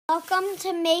Welcome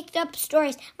to Make Up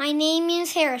Stories. My name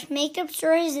is Harris. Make Up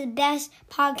Stories is the best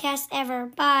podcast ever.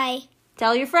 Bye.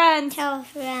 Tell your friends. Tell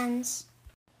friends.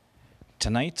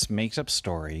 Tonight's Make Up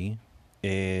Story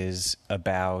is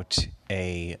about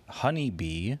a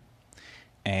honeybee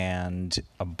and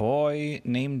a boy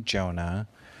named Jonah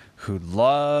who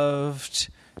loved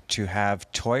to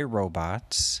have toy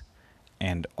robots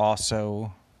and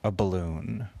also a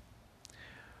balloon.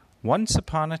 Once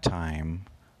upon a time,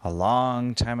 a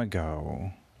long time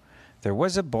ago, there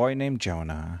was a boy named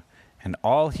Jonah, and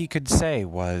all he could say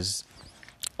was,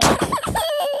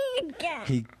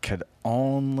 he could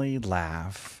only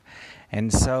laugh.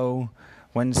 And so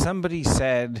when somebody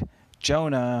said,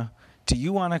 Jonah, do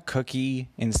you want a cookie?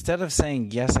 Instead of saying,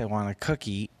 yes, I want a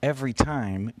cookie, every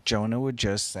time, Jonah would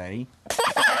just say,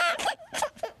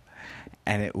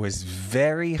 and it was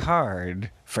very hard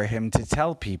for him to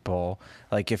tell people,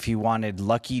 like if he wanted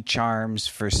Lucky Charms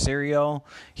for cereal,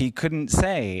 he couldn't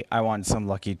say, I want some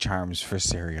Lucky Charms for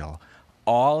cereal.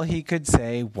 All he could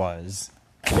say was,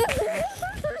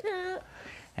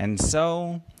 and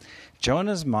so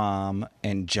Jonah's mom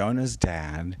and Jonah's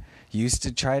dad used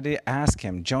to try to ask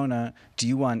him, Jonah, do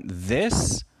you want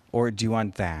this or do you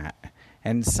want that?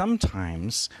 And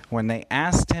sometimes when they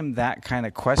asked him that kind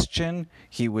of question,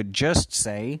 he would just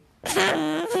say,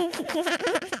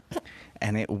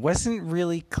 and it wasn't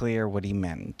really clear what he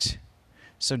meant.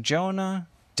 So Jonah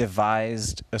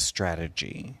devised a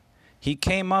strategy. He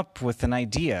came up with an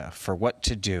idea for what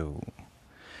to do.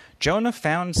 Jonah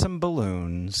found some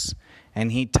balloons,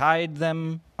 and he tied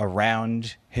them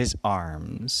around his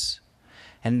arms.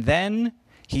 And then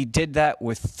he did that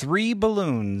with 3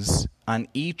 balloons on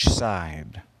each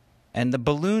side. And the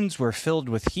balloons were filled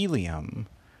with helium,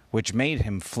 which made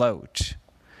him float.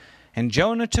 And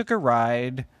Jonah took a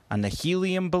ride on the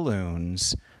helium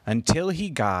balloons until he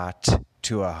got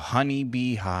to a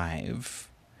honeybee hive.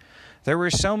 There were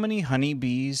so many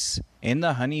honeybees in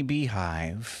the honeybee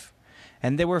hive,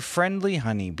 and they were friendly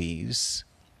honeybees.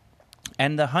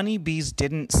 And the honeybees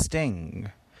didn't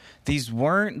sting. These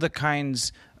weren't the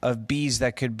kinds of bees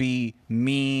that could be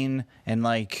mean and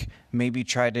like maybe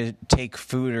try to take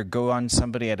food or go on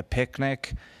somebody at a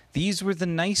picnic. These were the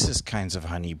nicest kinds of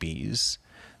honeybees,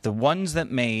 the ones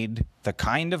that made the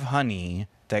kind of honey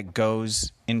that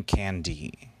goes in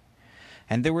candy.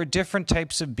 And there were different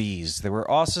types of bees. There were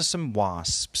also some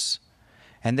wasps,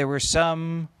 and there were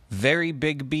some very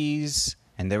big bees,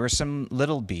 and there were some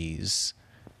little bees.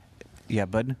 Yeah,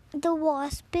 bud? The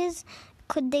wasps,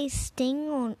 could they sting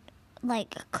or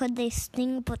could they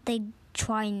sting but they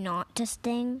try not to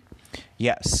sting?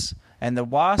 Yes, and the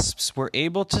wasps were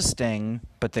able to sting,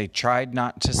 but they tried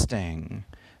not to sting,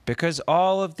 because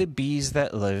all of the bees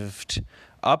that lived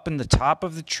up in the top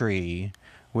of the tree,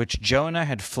 which Jonah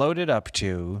had floated up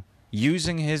to,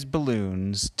 using his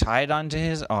balloons tied onto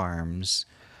his arms,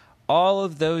 all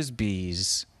of those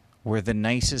bees were the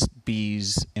nicest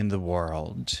bees in the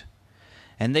world.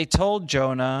 And they told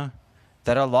Jonah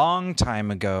that a long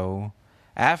time ago,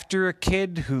 after a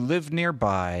kid who lived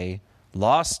nearby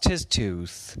lost his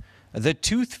tooth, the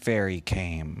tooth fairy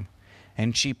came,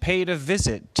 and she paid a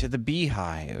visit to the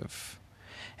beehive.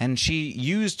 And she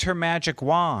used her magic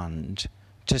wand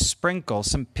to sprinkle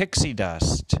some pixie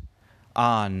dust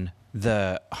on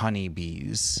the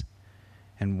honeybees.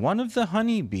 And one of the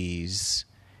honeybees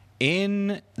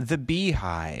in the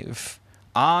beehive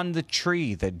on the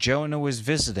tree that Jonah was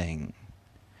visiting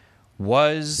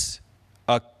was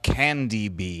a candy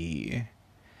bee.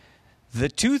 The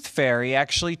tooth fairy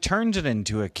actually turned it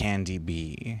into a candy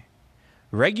bee.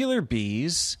 Regular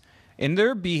bees, in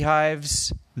their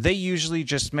beehives, they usually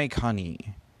just make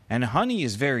honey. And honey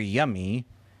is very yummy,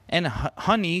 and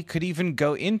honey could even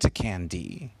go into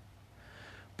candy.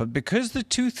 But because the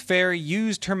tooth fairy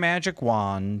used her magic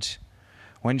wand,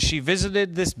 when she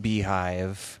visited this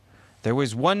beehive, there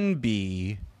was one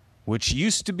bee, which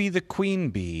used to be the queen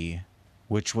bee,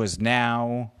 which was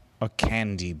now a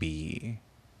candy bee.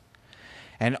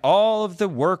 And all of the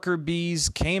worker bees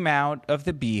came out of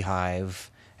the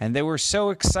beehive, and they were so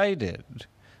excited.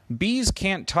 Bees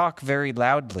can't talk very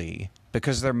loudly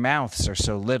because their mouths are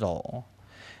so little.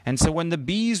 And so when the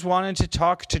bees wanted to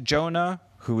talk to Jonah,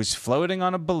 who was floating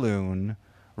on a balloon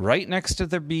right next to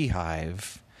their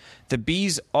beehive, the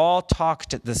bees all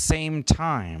talked at the same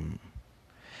time.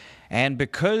 And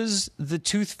because the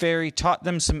tooth fairy taught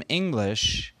them some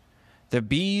English, the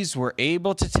bees were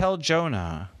able to tell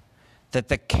Jonah that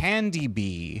the candy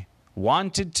bee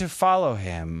wanted to follow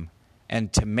him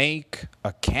and to make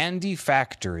a candy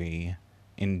factory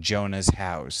in Jonah's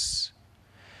house.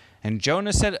 And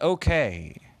Jonah said,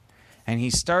 okay. And he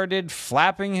started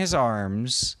flapping his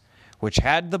arms which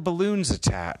had the balloons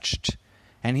attached,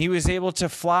 and he was able to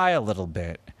fly a little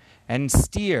bit and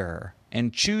steer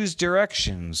and choose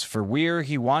directions for where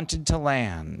he wanted to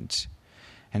land.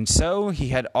 And so he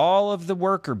had all of the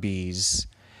worker bees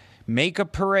make a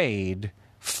parade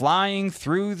flying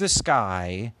through the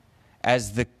sky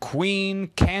as the queen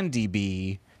candy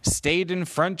bee stayed in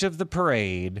front of the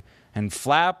parade and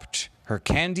flapped her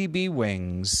candy bee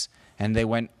wings, and they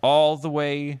went all the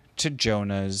way to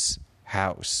Jonah's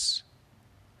house.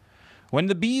 When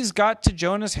the bees got to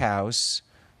Jonah's house,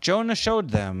 Jonah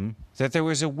showed them that there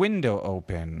was a window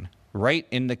open right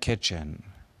in the kitchen.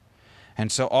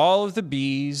 And so all of the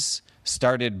bees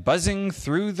started buzzing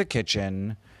through the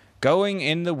kitchen, going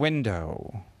in the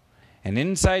window. And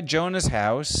inside Jonah's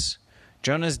house,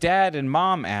 Jonah's dad and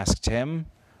mom asked him,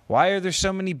 "Why are there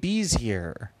so many bees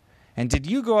here? And did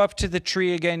you go up to the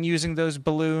tree again using those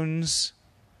balloons?"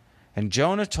 And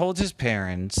Jonah told his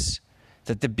parents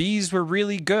that the bees were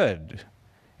really good,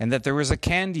 and that there was a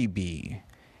candy bee,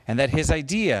 and that his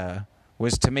idea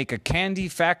was to make a candy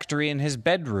factory in his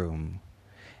bedroom.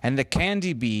 And the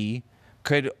candy bee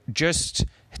could just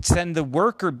send the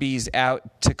worker bees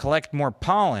out to collect more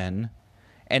pollen,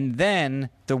 and then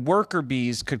the worker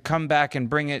bees could come back and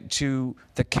bring it to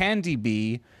the candy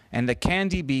bee, and the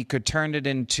candy bee could turn it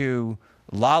into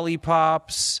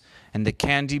lollipops, and the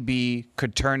candy bee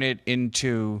could turn it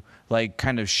into like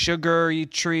kind of sugary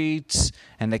treats,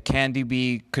 and the candy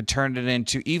bee could turn it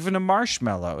into even a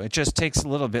marshmallow. It just takes a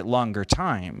little bit longer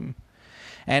time.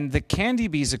 And the candy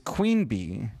bee's a queen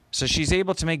bee, so she's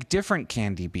able to make different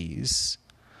candy bees.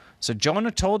 So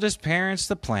Jonah told his parents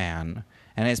the plan,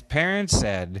 and his parents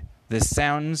said, "This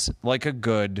sounds like a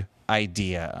good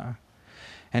idea."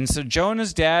 And so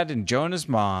Jonah's dad and Jonah's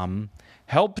mom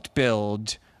helped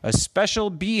build a special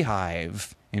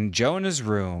beehive in Jonah's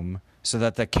room so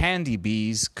that the candy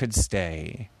bees could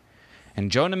stay.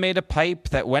 And Jonah made a pipe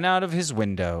that went out of his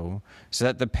window so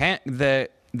that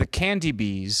the candy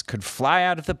bees could fly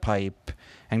out of the pipe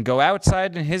and go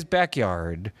outside in his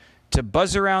backyard to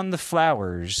buzz around the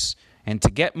flowers and to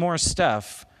get more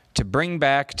stuff to bring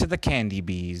back to the candy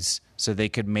bees so they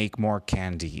could make more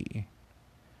candy.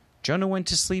 Jonah went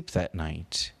to sleep that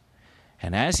night,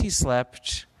 and as he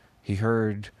slept, he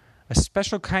heard a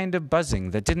special kind of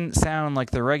buzzing that didn't sound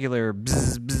like the regular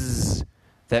bzz bzz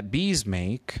that bees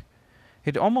make.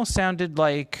 It almost sounded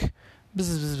like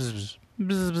bzz bzz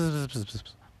bzz bzz bzz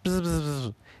bzz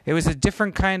bzz. It was a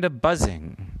different kind of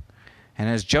buzzing. And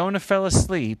as Jonah fell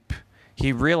asleep,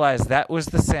 he realized that was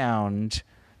the sound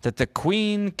that the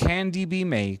queen candy bee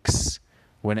makes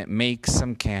when it makes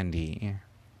some candy.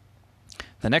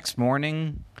 The next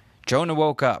morning, Jonah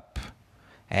woke up,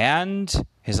 and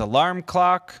his alarm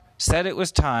clock said it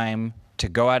was time to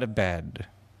go out of bed.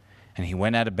 And he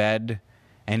went out of bed,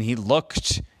 and he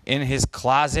looked in his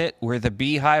closet where the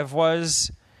beehive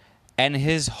was, and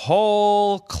his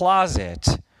whole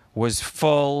closet was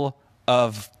full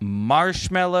of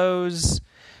marshmallows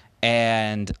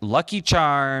and Lucky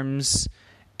Charms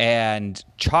and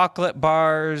chocolate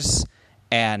bars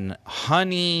and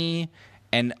honey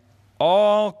and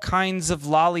all kinds of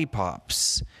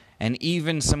lollipops and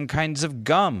even some kinds of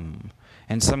gum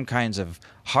and some kinds of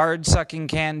hard-sucking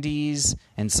candies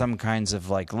and some kinds of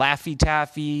like Laffy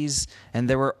Taffies. And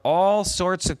there were all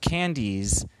sorts of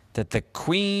candies that the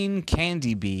queen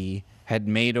candy bee had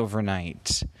made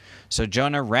overnight. So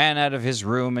Jonah ran out of his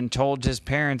room and told his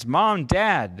parents, "Mom,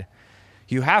 Dad,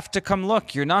 you have to come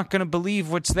look. You're not going to believe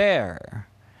what's there."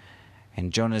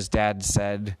 And Jonah's dad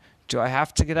said, "Do I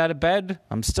have to get out of bed?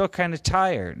 I'm still kind of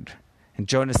tired." And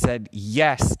Jonah said,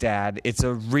 "Yes, Dad, it's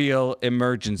a real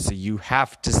emergency. You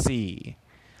have to see."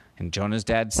 And Jonah's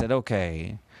dad said,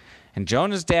 "Okay." And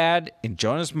Jonah's dad and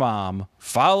Jonah's mom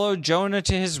followed Jonah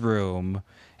to his room,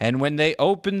 and when they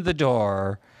opened the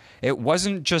door, it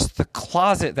wasn't just the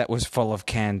closet that was full of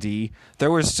candy.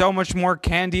 There was so much more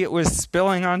candy it was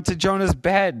spilling onto Jonah's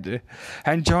bed.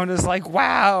 And Jonah's like,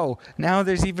 "Wow, now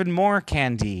there's even more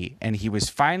candy." And he was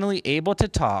finally able to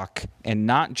talk and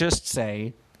not just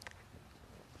say,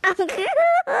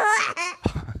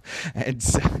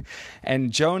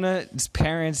 and Jonah's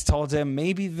parents told him,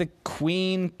 "Maybe the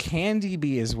queen candy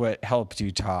bee is what helped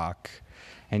you talk."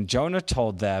 And Jonah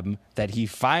told them that he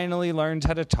finally learned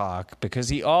how to talk because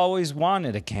he always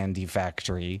wanted a candy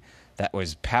factory that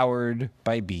was powered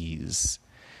by bees.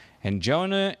 And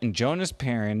Jonah and Jonah's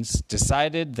parents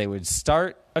decided they would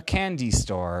start a candy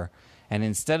store, and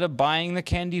instead of buying the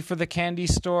candy for the candy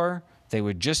store, they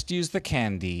would just use the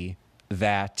candy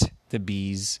that the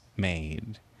bees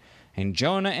made. And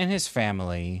Jonah and his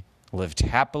family lived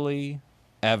happily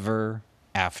ever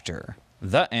after.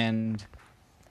 The end.